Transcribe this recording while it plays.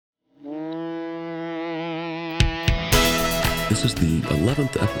This is the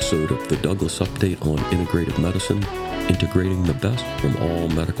 11th episode of the Douglas Update on Integrative Medicine, integrating the best from all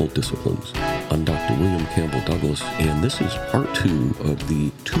medical disciplines. I'm Dr. William Campbell Douglas, and this is part 2 of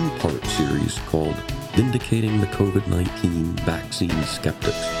the two-part series called Vindicating the COVID-19 Vaccine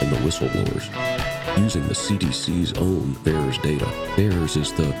Skeptics and the Whistleblowers, using the CDC's own VAERS data. VAERS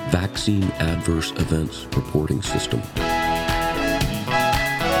is the Vaccine Adverse Events Reporting System.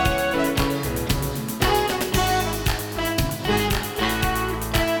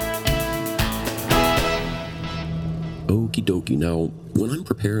 Okie dokie. Now, when I'm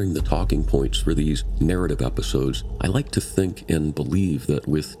preparing the talking points for these narrative episodes, I like to think and believe that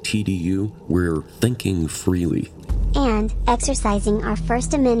with TDU, we're thinking freely. And exercising our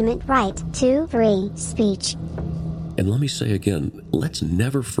First Amendment right to free speech. And let me say again, let's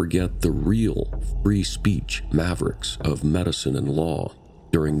never forget the real free speech mavericks of medicine and law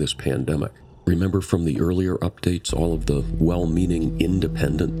during this pandemic. Remember from the earlier updates all of the well-meaning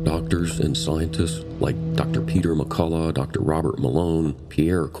independent doctors and scientists like Dr. Peter McCullough, Dr. Robert Malone,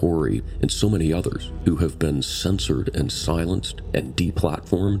 Pierre Corey, and so many others who have been censored and silenced and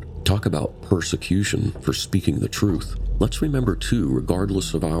deplatformed? Talk about persecution for speaking the truth. Let's remember too,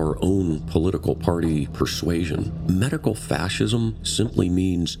 regardless of our own political party persuasion, medical fascism simply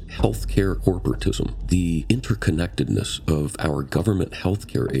means healthcare corporatism, the interconnectedness of our government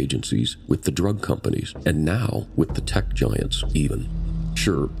healthcare agencies with the drug companies, and now with the tech giants even.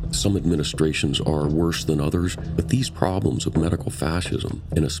 Sure, some administrations are worse than others, but these problems of medical fascism,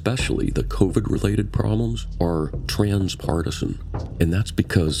 and especially the COVID-related problems, are transpartisan. And that's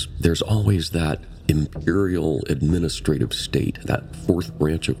because there's always that imperial administrative state, that fourth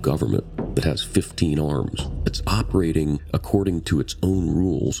branch of government that has 15 arms, that's operating according to its own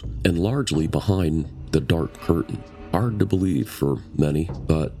rules and largely behind the dark curtain. Hard to believe for many,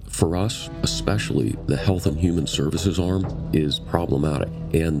 but for us, especially the Health and Human Services arm is problematic,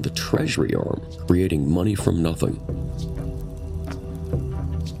 and the Treasury arm creating money from nothing.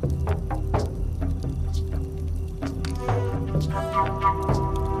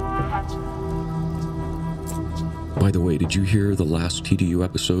 By the way, did you hear the last TDU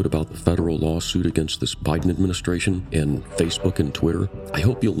episode about the federal lawsuit against this Biden administration and Facebook and Twitter? I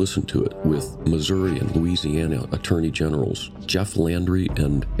hope you'll listen to it with Missouri and Louisiana Attorney Generals Jeff Landry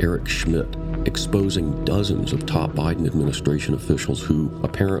and Eric Schmidt, exposing dozens of top Biden administration officials who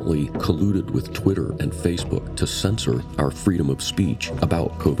apparently colluded with Twitter and Facebook to censor our freedom of speech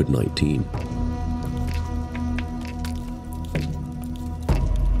about COVID-19.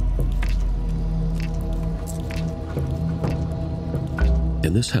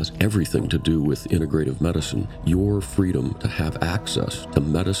 And this has everything to do with integrative medicine, your freedom to have access to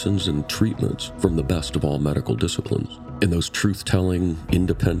medicines and treatments from the best of all medical disciplines. And those truth-telling,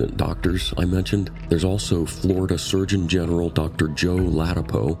 independent doctors I mentioned, there's also Florida Surgeon General Dr. Joe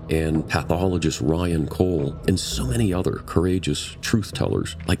Ladapo and pathologist Ryan Cole, and so many other courageous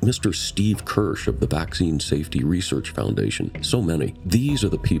truth-tellers, like Mr. Steve Kirsch of the Vaccine Safety Research Foundation. So many. These are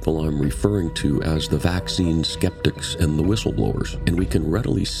the people I'm referring to as the vaccine skeptics and the whistleblowers. And we can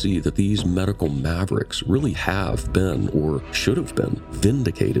readily see that these medical mavericks really have been, or should have been,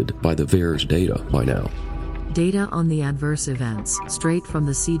 vindicated by the VAERS data by now. Data on the adverse events, straight from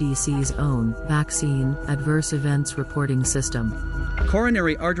the CDC's own Vaccine Adverse Events Reporting System.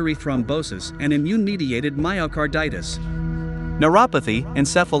 Coronary artery thrombosis and immune-mediated myocarditis. Neuropathy,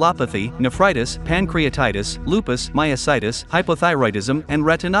 encephalopathy, nephritis, pancreatitis, lupus, myositis, hypothyroidism, and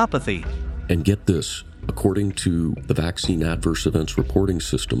retinopathy. And get this, according to the Vaccine Adverse Events Reporting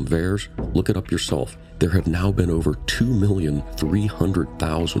System, VAERS, look it up yourself, there have now been over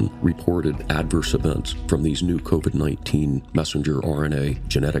 2,300,000 reported adverse events from these new COVID-19 messenger RNA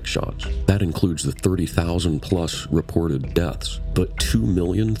genetic shots. That includes the 30,000 plus reported deaths. But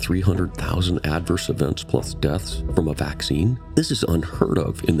 2,300,000 adverse events plus deaths from a vaccine? This is unheard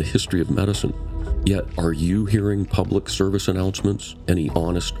of in the history of medicine. Yet, are you hearing public service announcements, any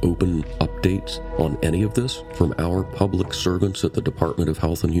honest, open updates on any of this from our public servants at the Department of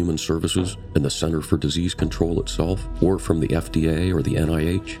Health and Human Services and the Center for Disease Control itself, or from the FDA or the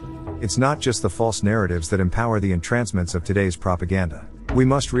NIH? It's not just the false narratives that empower the entrancements of today's propaganda. We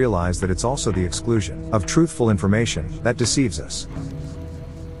must realize that it's also the exclusion of truthful information that deceives us.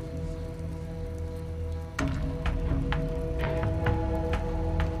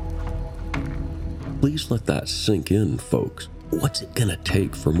 Please let that sink in, folks. What's it gonna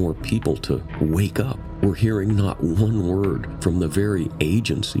take for more people to wake up? We're hearing not one word from the very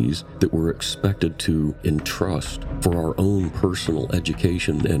agencies that we're expected to entrust for our own personal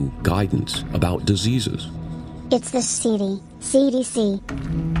education and guidance about diseases. It's the CDC.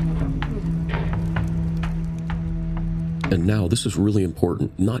 And now this is really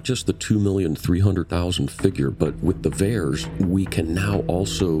important, not just the 2,300,000 figure, but with the VAERS, we can now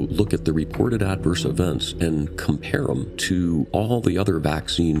also look at the reported adverse events and compare them to all the other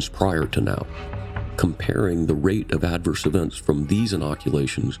vaccines prior to now. Comparing the rate of adverse events from these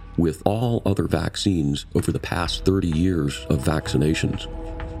inoculations with all other vaccines over the past 30 years of vaccinations.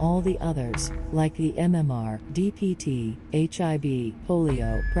 All the others, like the MMR, DPT, HIV,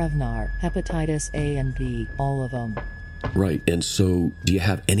 polio, Prevnar, hepatitis A and B, all of them. Right, and so do you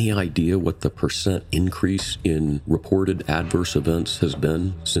have any idea what the percent increase in reported adverse events has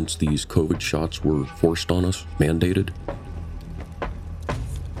been since these COVID shots were forced on us, mandated?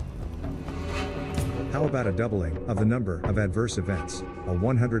 How about a doubling of the number of adverse events? A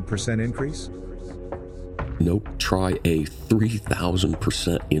 100% increase? Nope, try a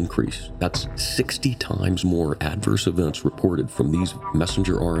 3,000% increase. That's 60 times more adverse events reported from these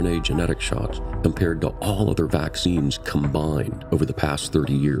messenger RNA genetic shots compared to all other vaccines combined over the past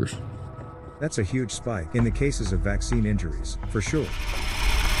 30 years. That's a huge spike in the cases of vaccine injuries, for sure.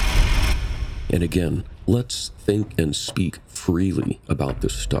 And again, let's think and speak freely about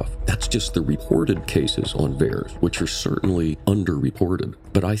this stuff. That's just the reported cases on VAERS, which are certainly underreported.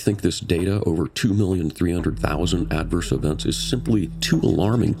 But I think this data, over 2,300,000 adverse events, is simply too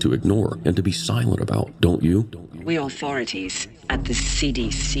alarming to ignore and to be silent about, don't you? We authorities at the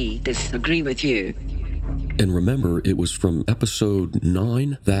CDC disagree with you. And remember, it was from episode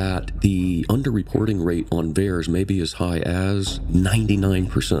 9 that the underreporting rate on VAERS may be as high as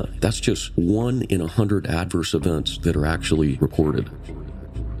 99%. That's just 1 in 100 adverse events that are actually reported.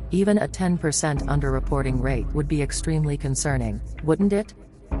 Even a 10% underreporting rate would be extremely concerning, wouldn't it?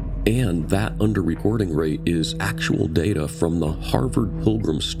 And that underreporting rate is actual data from the Harvard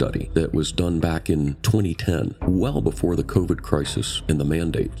Pilgrim study that was done back in 2010, well before the COVID crisis and the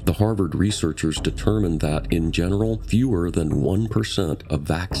mandate. The Harvard researchers determined that, in general, fewer than 1% of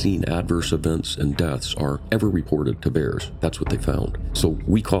vaccine adverse events and deaths are ever reported to VAERS. That's what they found. So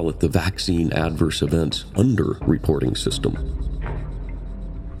we call it the vaccine adverse events underreporting system.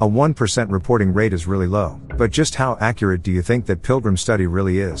 A 1% reporting rate is really low, but just how accurate do you think that Pilgrim study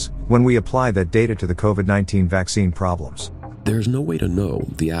really is, when we apply that data to the COVID-19 vaccine problems? There's no way to know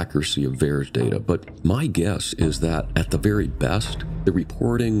the accuracy of VAERS data, but my guess is that at the very best, the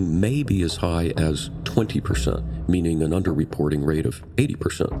reporting may be as high as 20%, meaning an underreporting rate of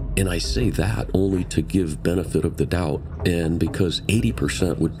 80%. And I say that only to give benefit of the doubt, and because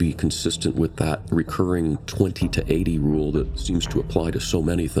 80% would be consistent with that recurring 20 to 80 rule that seems to apply to so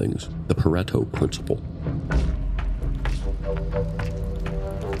many things, the Pareto principle.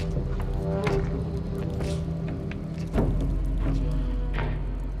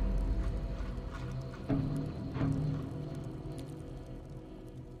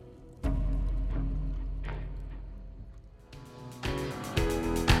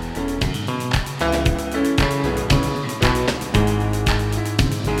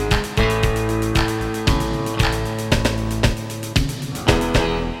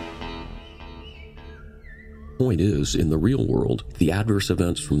 Point is, in the real world, the adverse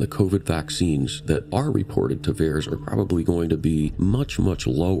events from the COVID vaccines that are reported to VAERS are probably going to be much, much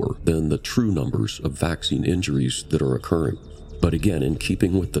lower than the true numbers of vaccine injuries that are occurring. But again, in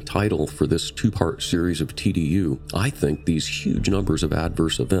keeping with the title for this two-part series of TDU, I think these huge numbers of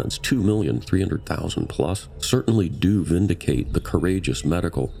adverse events, 2,300,000 plus, certainly do vindicate the courageous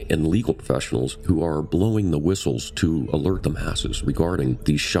medical and legal professionals who are blowing the whistles to alert the masses regarding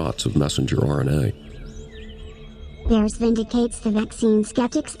these shots of messenger RNA. VAERS vindicates the vaccine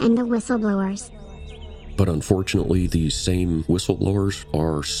skeptics and the whistleblowers. But unfortunately, these same whistleblowers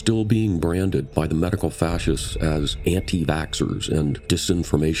are still being branded by the medical fascists as anti-vaxxers and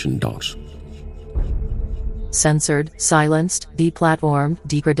disinformation docs. Censored, silenced, deplatformed,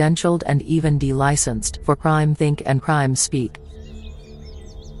 decredentialed, and even delicensed for crime think and crime speak.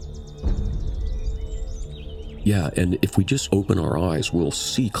 Yeah, and if we just open our eyes, we'll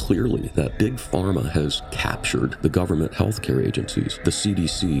see clearly that Big Pharma has captured the government healthcare agencies, the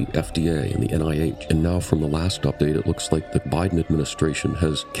CDC, FDA, and the NIH. And now from the last update, it looks like the Biden administration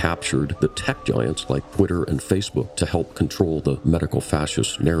has captured the tech giants like Twitter and Facebook to help control the medical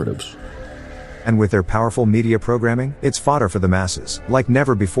fascist narratives. And with their powerful media programming, it's fodder for the masses, like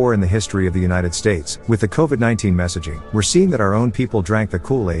never before in the history of the United States. With the COVID-19 messaging, we're seeing that our own people drank the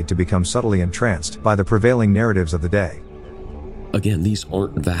Kool-Aid to become subtly entranced by the prevailing narratives of the day. Again, these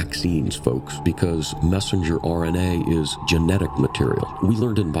aren't vaccines, folks, because messenger RNA is genetic material. We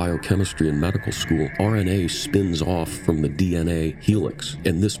learned in biochemistry in medical school, RNA spins off from the DNA helix,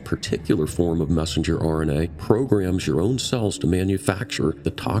 and this particular form of messenger RNA programs your own cells to manufacture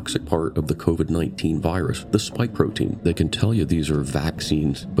the toxic part of the COVID-19 virus, the spike protein. They can tell you these are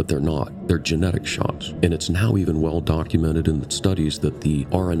vaccines, but they're not. They're genetic shots. And it's now even well documented in studies that the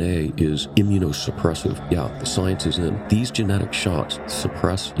RNA is immunosuppressive. Yeah, the science is in. These genetic shots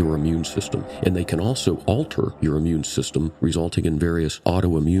suppress your immune system, and they can also alter your immune system, resulting in various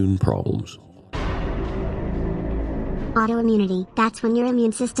autoimmune problems. Autoimmunity, that's when your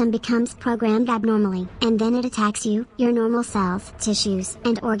immune system becomes programmed abnormally, and then it attacks you, your normal cells, tissues,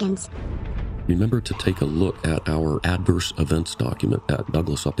 and organs. Remember to take a look at our adverse events document at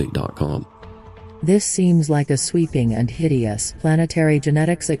douglasupdate.com. This seems like a sweeping and hideous planetary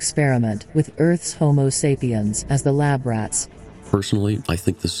genetics experiment with Earth's Homo sapiens as the lab rats. Personally, I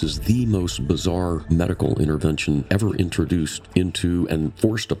think this is the most bizarre medical intervention ever introduced into and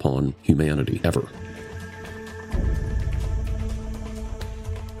forced upon humanity ever.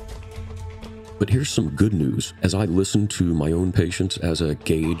 But here's some good news. As I listen to my own patients as a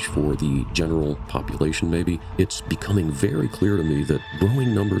gauge for the general population maybe, it's becoming very clear to me that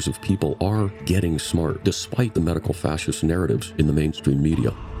growing numbers of people are getting smart, despite the medical fascist narratives in the mainstream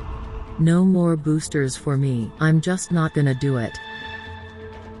media. No more boosters for me. I'm just not gonna do it.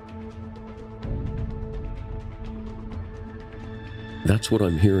 That's what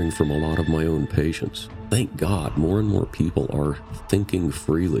I'm hearing from a lot of my own patients. Thank God more and more people are thinking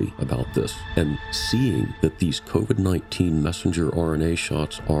freely about this and seeing that these COVID-19 messenger RNA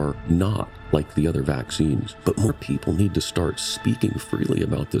shots are not like the other vaccines. But more people need to start speaking freely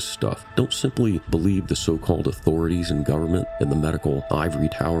about this stuff. Don't simply believe the so-called authorities in government and the medical ivory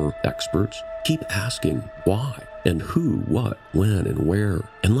tower experts. Keep asking why and who, what, when, and where.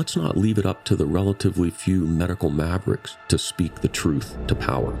 And let's not leave it up to the relatively few medical mavericks to speak the truth to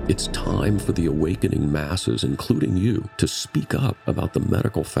power. It's time for the awakening masses, including you, to speak up about the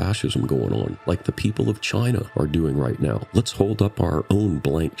medical fascism going on, like the people of China are doing right now. Let's hold up our own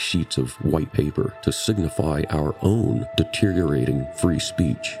blank sheets of white paper to signify our own deteriorating free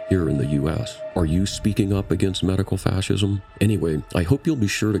speech here in the US. Are you speaking up against medical fascism? Anyway, I hope you'll be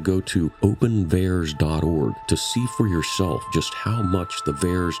sure to go to openvaers.org to see for yourself just how much the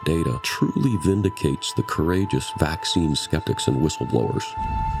VAERS data truly vindicates the courageous vaccine skeptics and whistleblowers.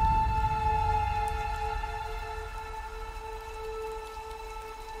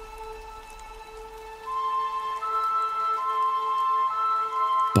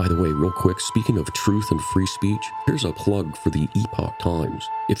 By the way, real quick, speaking of truth and free speech, here's a plug for the Epoch Times.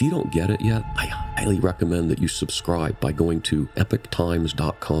 If you don't get it yet, I highly recommend that you subscribe by going to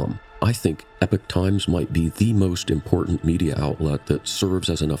epochtimes.com. I think Epoch Times might be the most important media outlet that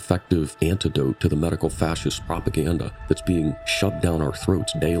serves as an effective antidote to the medical fascist propaganda that's being shoved down our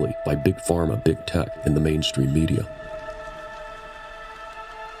throats daily by big pharma, big tech, and the mainstream media.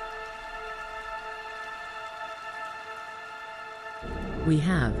 We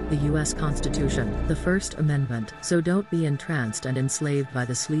have the U.S. Constitution, the First Amendment, so don't be entranced and enslaved by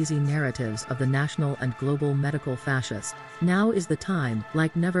the sleazy narratives of the national and global medical fascists. Now is the time,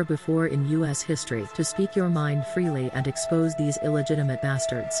 like never before in U.S. history, to speak your mind freely and expose these illegitimate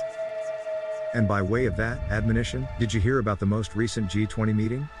bastards. And by way of that admonition, did you hear about the most recent G20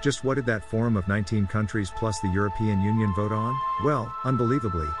 meeting? Just what did that forum of 19 countries plus the European Union vote on? Well,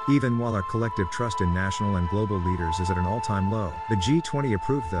 unbelievably, even while our collective trust in national and global leaders is at an all-time low, the G20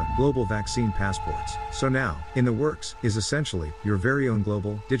 approved the global vaccine passports. So now, in the works, is essentially your very own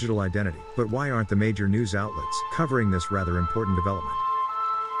global digital identity. But why aren't the major news outlets covering this rather important development?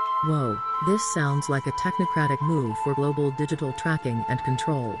 Whoa, this sounds like a technocratic move for global digital tracking and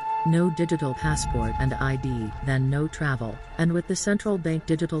control. No digital passport and ID, then no travel. And with the central bank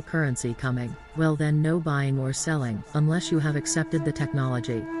digital currency coming, well then no buying or selling, unless you have accepted the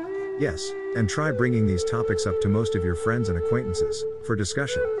technology. Yes, and try bringing these topics up to most of your friends and acquaintances for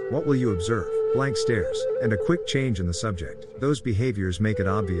discussion. What will you observe? Blank stares, and a quick change in the subject. Those behaviors make it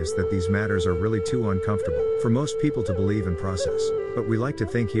obvious that these matters are really too uncomfortable for most people to believe and process. But we like to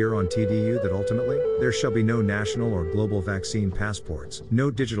think here on TDU that ultimately, there shall be no national or global vaccine passports,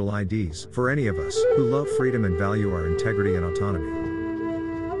 no digital IDs, for any of us who love freedom and value our integrity and autonomy.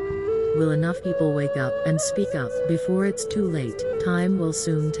 Will enough people wake up and speak up before it's too late? Time will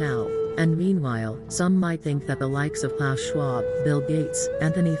soon tell. And meanwhile, some might think that the likes of Klaus Schwab, Bill Gates,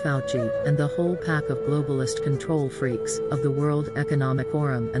 Anthony Fauci, and the whole pack of globalist control freaks of the World Economic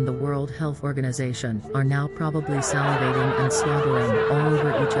Forum and the World Health Organization are now probably salivating and slobbering all over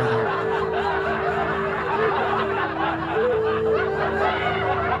each other.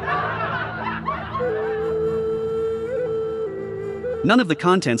 None of the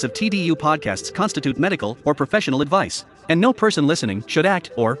contents of TDU podcasts constitute medical or professional advice, and no person listening should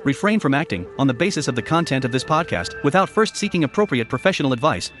act or refrain from acting on the basis of the content of this podcast without first seeking appropriate professional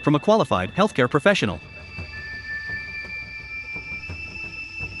advice from a qualified healthcare professional.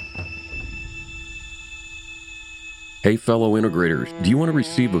 Hey fellow integrators, do you want to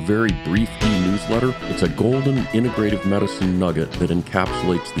receive a very brief e-newsletter? It's a golden integrative medicine nugget that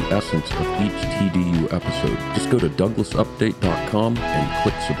encapsulates the essence of each TDU episode. Just go to douglasupdate.com and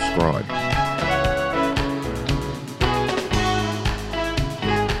click subscribe.